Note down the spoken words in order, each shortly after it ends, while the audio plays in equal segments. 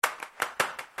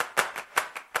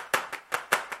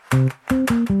Welcome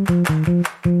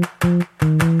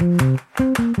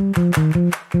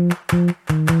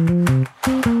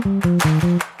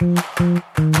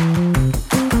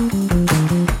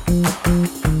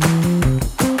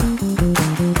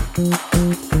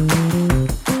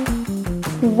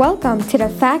to the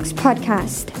Facts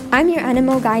Podcast. I'm your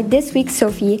animal guide this week,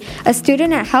 Sophie, a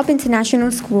student at Help International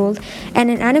School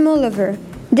and an animal lover.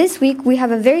 This week, we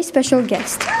have a very special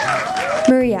guest,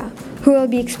 Maria, who will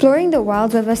be exploring the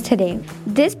wild with us today.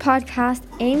 This podcast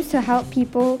aims to help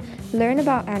people learn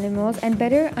about animals and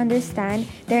better understand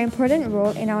their important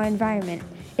role in our environment.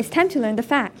 It's time to learn the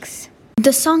facts.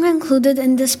 The songs included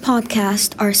in this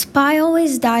podcast are Spy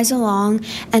Always Dies Along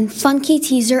and funky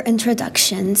teaser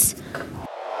introductions.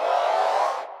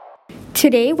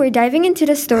 Today, we're diving into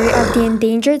the story of the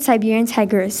endangered Siberian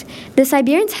tigers. The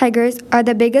Siberian tigers are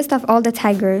the biggest of all the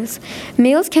tigers.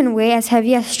 Males can weigh as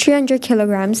heavy as 300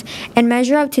 kilograms and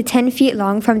measure up to 10 feet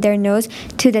long from their nose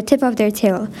to the tip of their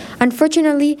tail.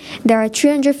 Unfortunately, there are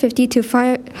 350 to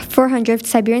 400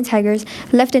 Siberian tigers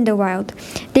left in the wild.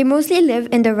 They mostly live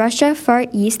in the Russia Far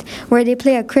East, where they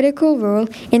play a critical role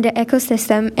in the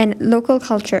ecosystem and local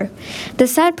culture. The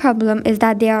sad problem is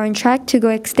that they are on track to go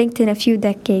extinct in a few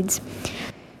decades.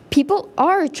 People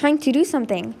are trying to do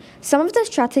something. Some of the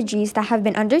strategies that have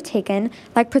been undertaken,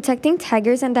 like protecting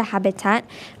tigers and their habitat,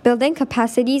 building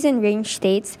capacities in range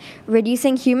states,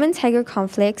 reducing human-tiger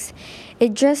conflicts,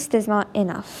 it just is not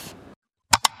enough.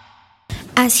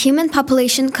 As human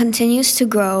population continues to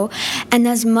grow, and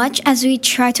as much as we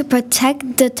try to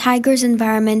protect the tiger's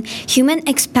environment, human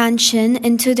expansion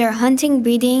into their hunting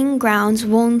breeding grounds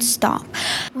won't stop.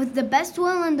 With the best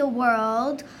will in the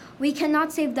world, we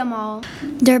cannot save them all.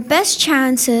 Their best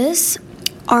chances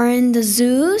are in the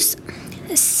zoos,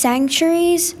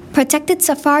 sanctuaries, protected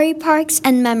safari parks,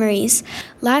 and memories.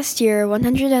 Last year,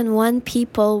 101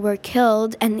 people were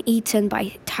killed and eaten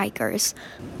by tigers.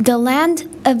 The land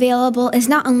available is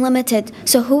not unlimited,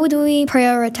 so who do we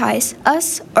prioritize,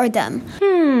 us or them?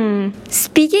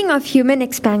 Speaking of human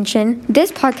expansion,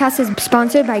 this podcast is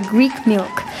sponsored by Greek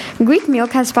Milk. Greek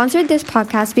Milk has sponsored this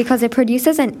podcast because it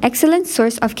produces an excellent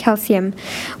source of calcium,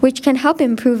 which can help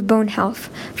improve bone health.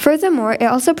 Furthermore, it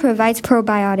also provides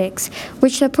probiotics,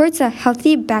 which supports a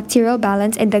healthy bacterial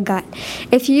balance in the gut.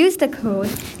 If you use the code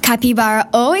Capybara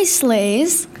always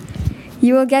slays,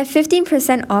 you will get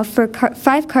 15% off for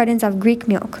 5 cartons of Greek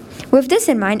Milk. With this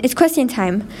in mind, it's question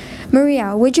time.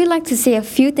 Maria, would you like to say a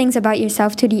few things about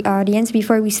yourself to the audience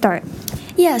before we start?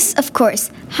 Yes, of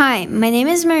course. Hi, my name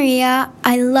is Maria.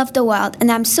 I love the wild, and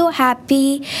I'm so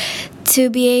happy to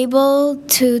be able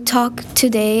to talk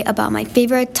today about my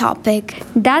favorite topic.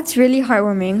 That's really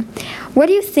heartwarming. What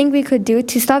do you think we could do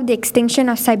to stop the extinction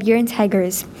of Siberian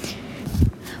tigers?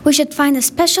 We should find a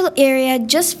special area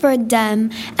just for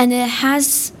them, and it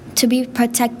has to be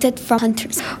protected from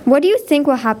hunters. What do you think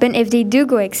will happen if they do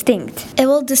go extinct? It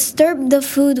will disturb the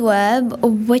food web,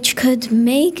 which could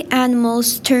make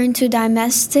animals turn to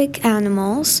domestic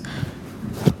animals.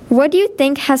 What do you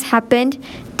think has happened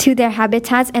to their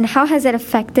habitats, and how has it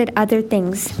affected other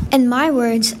things? In my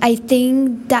words, I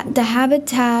think that the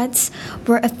habitats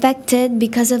were affected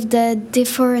because of the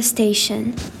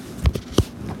deforestation.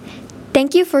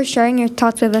 Thank you for sharing your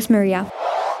thoughts with us, Maria.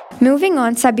 Moving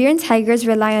on, Siberian tigers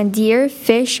rely on deer,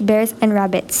 fish, bears, and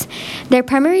rabbits. Their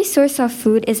primary source of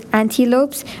food is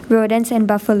antelopes, rodents, and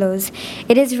buffaloes.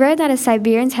 It is rare that a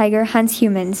Siberian tiger hunts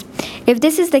humans. If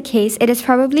this is the case, it is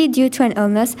probably due to an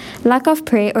illness, lack of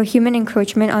prey, or human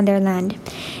encroachment on their land.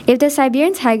 If the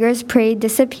Siberian tiger's prey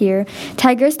disappear,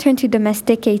 tigers turn to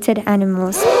domesticated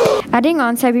animals. Adding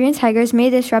on, Siberian tigers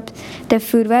may disrupt the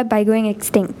food web by going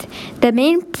extinct. The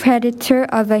main predator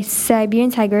of a Siberian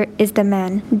tiger is the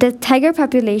man. The tiger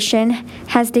population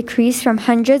has decreased from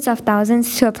hundreds of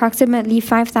thousands to approximately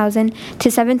 5,000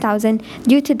 to 7,000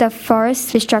 due to the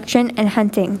forest destruction and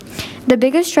hunting. The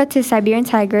biggest threat to Siberian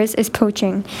tigers is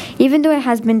poaching, even though it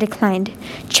has been declined.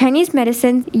 Chinese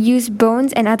medicine use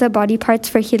bones and other body parts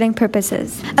for healing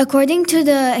purposes. According to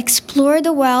the Explore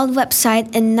the Wild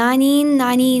website in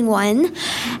 1991,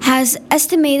 has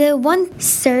estimated one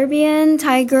Siberian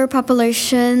tiger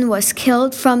population was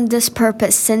killed from this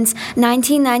purpose. Since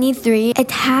 1993, it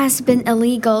has been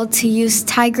illegal to use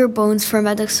tiger bones for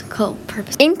medical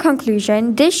purposes. In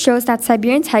conclusion, this shows that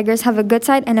Siberian tigers have a good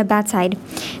side and a bad side.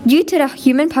 Due to the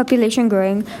human population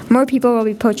growing, more people will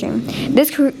be poaching. This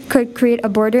could create a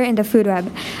border in the food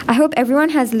web. I hope everyone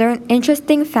has learned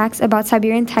interesting facts about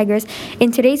Siberian tigers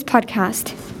in today's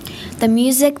podcast. The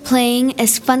music playing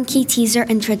is funky teaser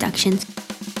introductions.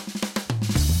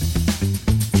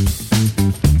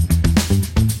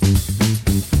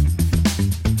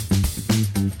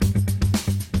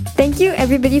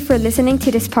 everybody for listening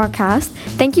to this podcast.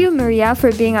 Thank you, Maria,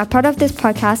 for being a part of this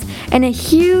podcast. And a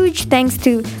huge thanks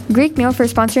to Greek Meal for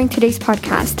sponsoring today's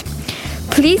podcast.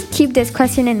 Please keep this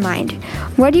question in mind.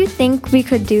 What do you think we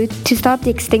could do to stop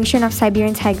the extinction of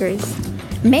Siberian tigers?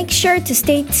 Make sure to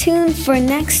stay tuned for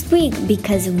next week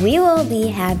because we will be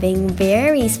having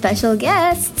very special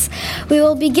guests. We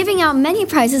will be giving out many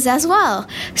prizes as well,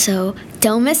 so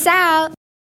don't miss out.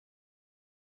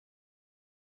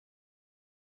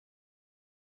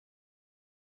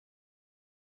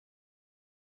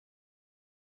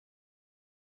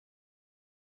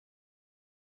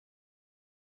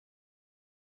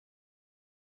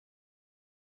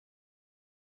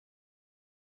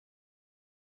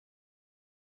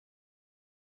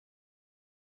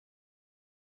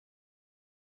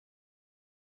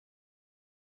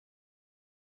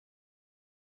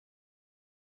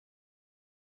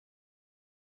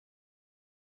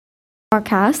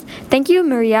 Podcast. Thank you,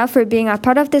 Maria, for being a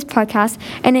part of this podcast,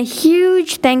 and a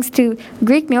huge thanks to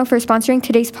Greek Meal for sponsoring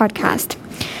today's podcast.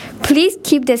 Please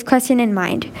keep this question in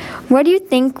mind. What do you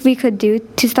think we could do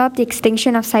to stop the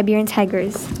extinction of Siberian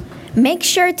tigers? Make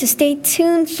sure to stay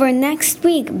tuned for next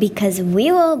week because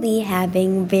we will be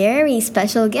having very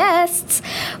special guests.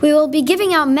 We will be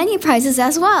giving out many prizes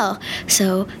as well,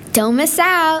 so don't miss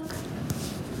out.